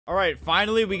All right,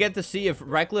 finally, we get to see if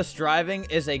reckless driving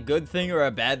is a good thing or a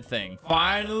bad thing.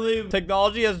 Finally,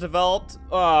 technology has developed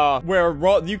where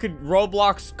you could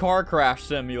Roblox car crash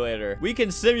simulator. We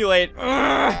can simulate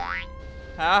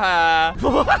haha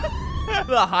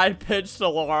the high-pitched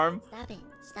alarm. Stop it.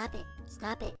 Stop it.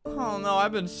 Stop it. Oh no,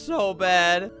 I've been so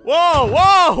bad. Whoa,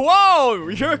 whoa, whoa!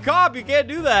 You're a cop, you can't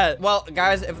do that. Well,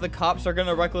 guys, if the cops are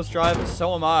gonna reckless drive,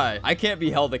 so am I. I can't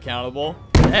be held accountable.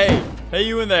 Hey,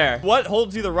 you in there. What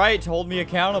holds you the right to hold me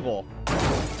accountable?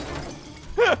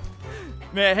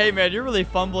 Man, hey man, you're really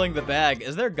fumbling the bag.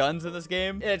 Is there guns in this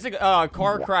game? Yeah, it's like a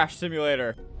car crash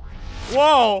simulator.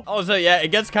 Whoa! Oh, so yeah, it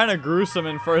gets kind of gruesome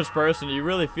in first person. You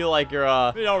really feel like you're,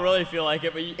 you don't really feel like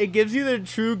it, but it gives you the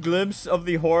true glimpse of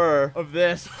the horror of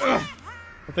this. Ugh.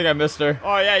 I think I missed her.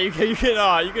 Oh yeah, you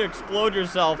can explode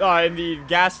yourself in the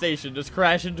gas station. Just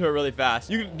crash into it really fast.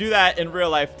 You can do that in real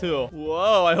life too.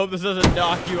 Whoa, I hope this doesn't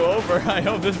knock you over. I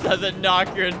hope this doesn't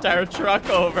knock your entire truck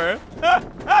over.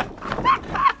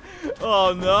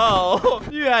 Oh no,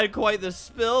 you had quite the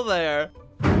spill there.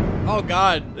 Oh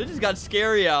god, it just got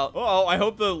scary out. Uh oh, I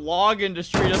hope the log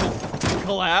industry doesn't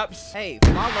collapse. Hey,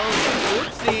 follow me.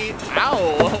 Oopsie.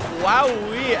 Ow.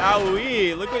 Wowee,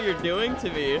 owee. Look what you're doing to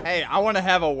me. Hey, I want to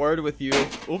have a word with you.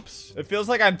 Oops. It feels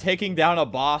like I'm taking down a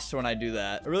boss when I do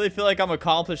that. I really feel like I'm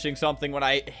accomplishing something when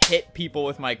I hit people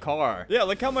with my car. Yeah,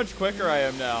 look how much quicker I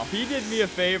am now. He did me a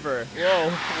favor. Whoa,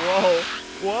 whoa,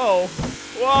 whoa.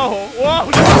 Whoa, whoa,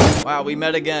 no! Wow, we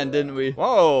met again, didn't we?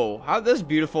 Whoa, how'd this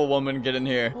beautiful woman get in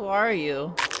here? Who are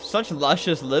you? Such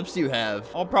luscious lips you have.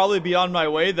 I'll probably be on my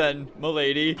way then,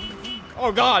 milady.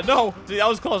 Oh god, no! See, that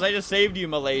was close. I just saved you,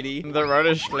 milady. The road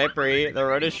is slippery. The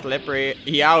road is slippery.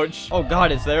 Ouch. Oh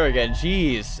god, it's there again.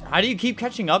 Jeez. How do you keep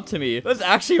catching up to me? That's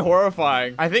actually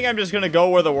horrifying. I think I'm just gonna go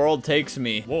where the world takes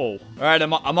me. Whoa. Alright,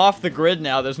 I'm off the grid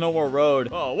now. There's no more road.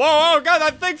 Oh, whoa, oh god,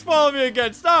 that thing's following me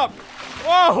again. Stop!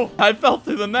 Whoa! I fell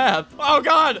through the map. Oh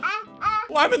god!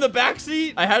 Well, I'm in the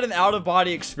backseat. I had an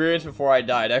out-of-body experience before I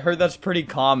died. I heard that's pretty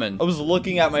common. I was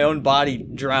looking at my own body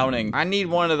drowning. I need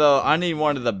one of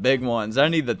the big ones. I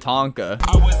need the Tonka.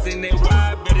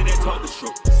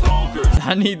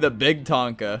 I need the big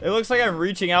Tonka. It looks like I'm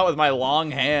reaching out with my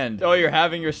long hand. Oh, you're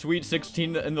having your sweet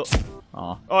 16 in the...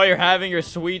 Oh, you're having your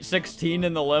sweet 16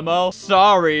 in the limo?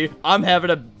 Sorry, I'm having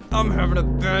a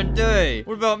bad day.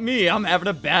 What about me? I'm having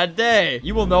a bad day.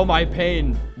 You will know my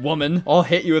pain, woman. I'll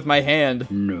hit you with my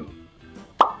hand. No.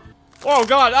 Oh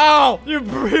god, ow!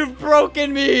 You've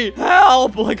broken me!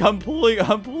 Help! Like I'm pulling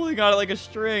on it like a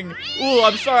string. Ooh,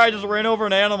 I'm sorry, I just ran over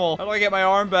an animal. How do I get my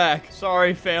arm back?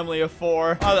 Sorry, family of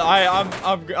 4.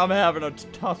 I'm having a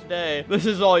tough day. This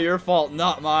is all your fault,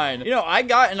 not mine. You know, I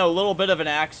got in a little bit of an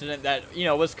accident that, you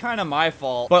know, was kind of my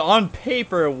fault. But on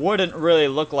paper, it wouldn't really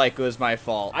look like it was my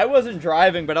fault. I wasn't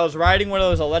driving, but I was riding one of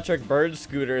those electric bird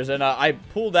scooters, and I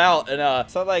pulled out, and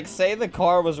so like, say the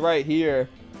car was right here.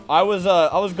 I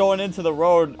was going into the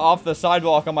road off the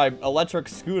sidewalk on my electric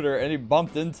scooter, and he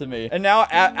bumped into me. And now,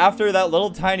 after that little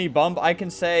tiny bump, I can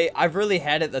say I've really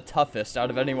had it the toughest out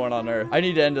of anyone on Earth. I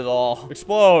need to end it all.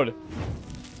 Explode.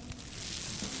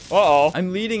 Uh-oh.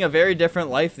 I'm leading a very different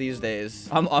life these days.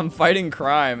 I'm fighting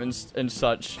crime and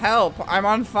such. Help! I'm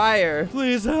on fire.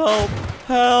 Please help.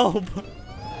 Help.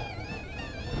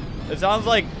 It sounds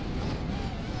like...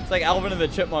 It's like Alvin and the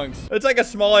Chipmunks. It's like a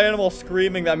small animal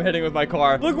screaming that I'm hitting with my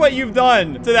car. Look what you've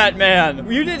done to that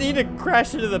man. You didn't need to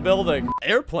crash into the building.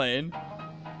 Airplane?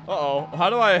 Uh-oh. How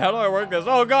do I work this?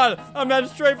 Oh god, I'm heading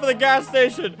straight for the gas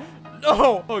station.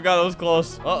 No. Oh god, that was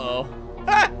close. Uh-oh.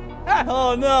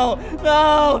 Oh no.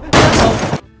 No.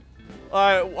 No.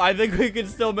 Alright, I think we can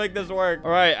still make this work.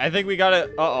 Alright, I think we got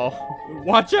it. Uh-oh.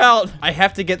 Watch out! I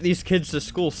have to get these kids to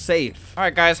school safe.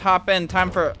 Alright, guys, hop in. Time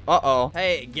for... Uh-oh.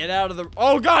 Hey, get out of the...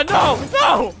 Oh, God, no!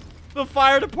 No! The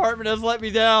fire department has let me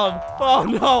down. Oh,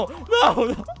 no. No,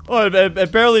 no. Oh,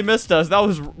 it barely missed us. That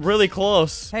was really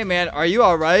close. Hey, man, are you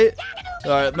alright?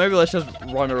 Alright, maybe let's just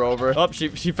run her over. Oh,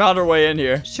 she found her way in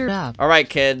here. Shut up. Alright,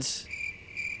 kids.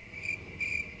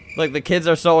 Like, the kids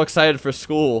are so excited for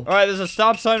school. All right, there's a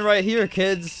stop sign right here,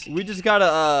 kids. We just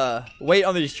gotta, wait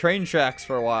on these train tracks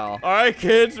for a while. All right,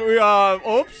 kids, we,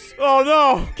 oops. Oh,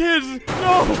 no. Kids, no.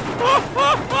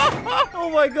 Oh,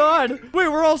 my God. Wait,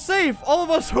 we're all safe. All of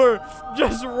us were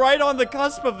just right on the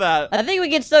cusp of that. I think we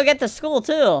can still get to school,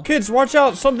 too. Kids, watch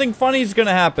out. Something funny's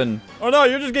gonna happen. Oh, no,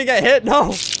 you're just gonna get hit.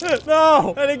 No.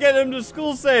 No. I didn't get him to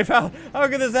school safe. How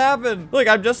could this happen? Look,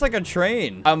 I'm just like a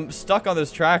train. I'm stuck on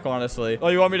this track, honestly. Oh,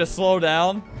 you want me to slow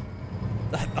down?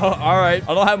 Oh, all right.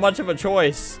 I don't have much of a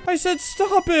choice. I said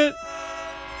stop it.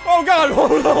 Oh god.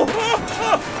 Oh no.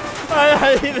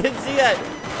 I didn't see that.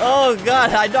 Oh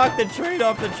god, I knocked the train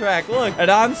off the track. Look,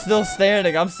 and I'm still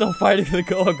standing. I'm still fighting the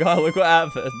go. Oh god, look what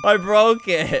happened. I broke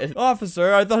it.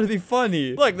 Officer, I thought it'd be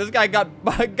funny. Look, this guy got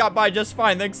by just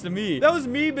fine thanks to me. That was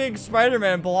me being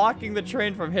Spider-Man blocking the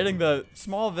train from hitting the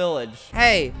small village.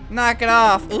 Hey, knock it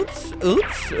off. Oops,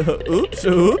 oops, oops,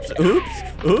 oops, oops,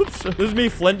 oops. This is me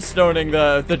Flintstoning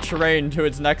the train to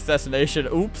its next destination.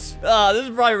 Oops. This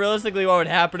is probably realistically what would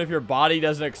happen if your body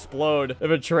doesn't explode if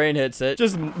a train hits it.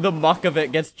 Just the muck of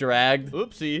it gets dragged.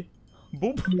 Oopsie.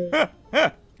 Boop.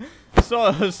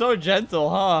 So gentle,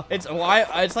 huh? It's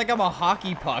like I'm a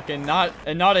hockey puck and not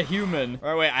a human. All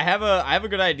right, wait. I have a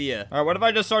good idea. All right, what if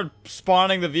I just start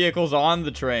spawning the vehicles on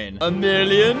the train? A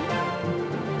million?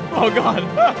 Oh god,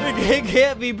 it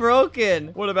can't be broken.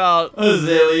 What about a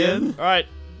zillion? All right,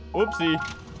 whoopsie.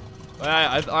 All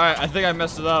right, I think I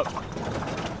messed it up.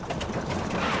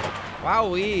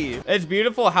 Wowee. It's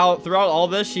beautiful how throughout all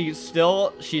this she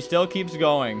still keeps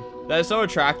going. That is so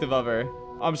attractive of her.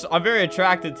 I'm very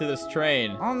attracted to this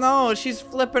train. Oh no, she's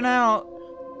flipping out.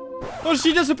 Oh,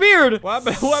 she disappeared. What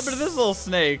happened to this little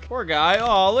snake? Poor guy.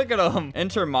 Oh, look at him.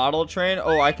 Enter model train.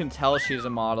 Oh, I can tell she's a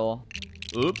model.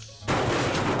 Oops.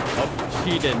 Oh,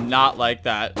 she did not like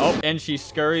that. Oh, and she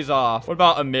scurries off. What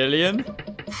about a million?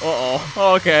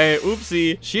 Uh-oh. Okay.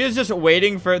 Oopsie. She is just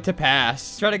waiting for it to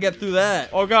pass. Try to get through that.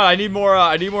 Oh god, I need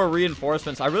more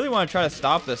reinforcements. I really want to try to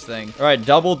stop this thing. All right,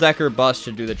 double-decker bus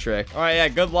should do the trick. All right, yeah,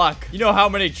 good luck. You know how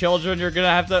many children you're gonna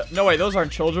have to... No, wait, those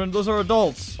aren't children. Those are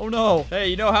adults. Oh no. Hey,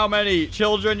 you know how many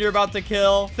children you're about to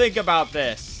kill? Think about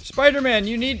this. Spider-Man,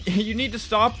 you need to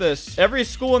stop this. Every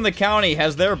school in the county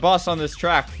has their bus on this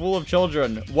track full of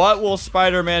children. What will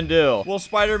Spider-Man do? Will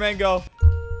Spider-Man go...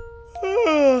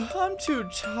 I'm too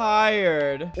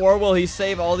tired. Or will he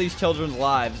save all these children's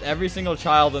lives? Every single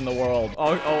child in the world.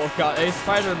 Oh god. Hey,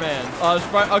 Spider-Man.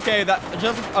 Okay, that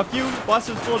just a few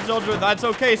buses full of children. That's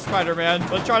okay, Spider-Man.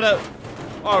 Let's try to...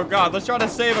 Oh god, let's try to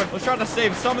save her. Let's try to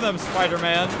save some of them,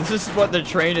 Spider-Man. This is what the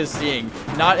train is seeing.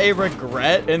 Not a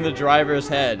regret in the driver's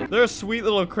head. They're sweet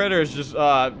little critters, just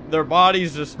their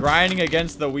bodies just grinding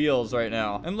against the wheels right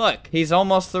now. And look, he's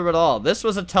almost through it all. This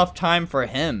was a tough time for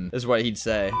him, is what he'd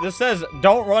say. This says,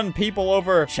 don't run people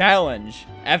over challenge.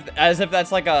 As if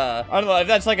that's like a, I don't know, if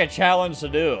that's like a challenge to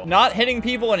do. Not hitting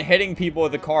people and hitting people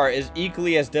with the car is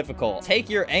equally as difficult. Take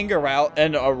your anger out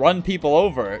and run people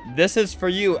over. This is for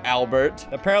you, Albert.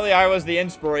 Apparently, I was the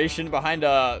inspiration behind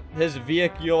his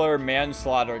vehicular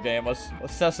manslaughter game. Let's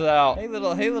test it out. Hey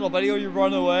little buddy, oh, you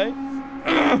run away?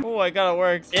 Oh my god, it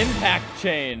works. Impact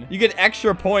chain. You get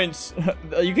extra points.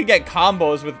 You can get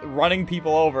combos with running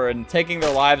people over and taking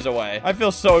their lives away. I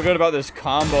feel so good about this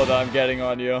combo that I'm getting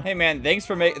on you. Hey man, thanks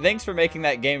for making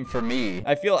that game for me.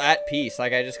 I feel at peace,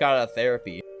 like I just got out of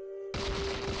therapy.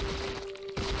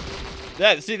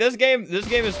 Yeah, see, this game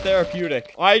is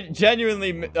therapeutic. I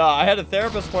genuinely, I had a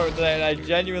therapist appointment today and I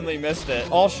genuinely missed it.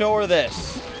 I'll show her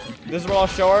this. This is what I'll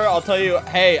show her. I'll tell you,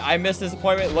 hey, I missed this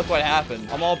appointment. Look what happened.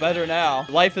 I'm all better now.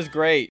 Life is great.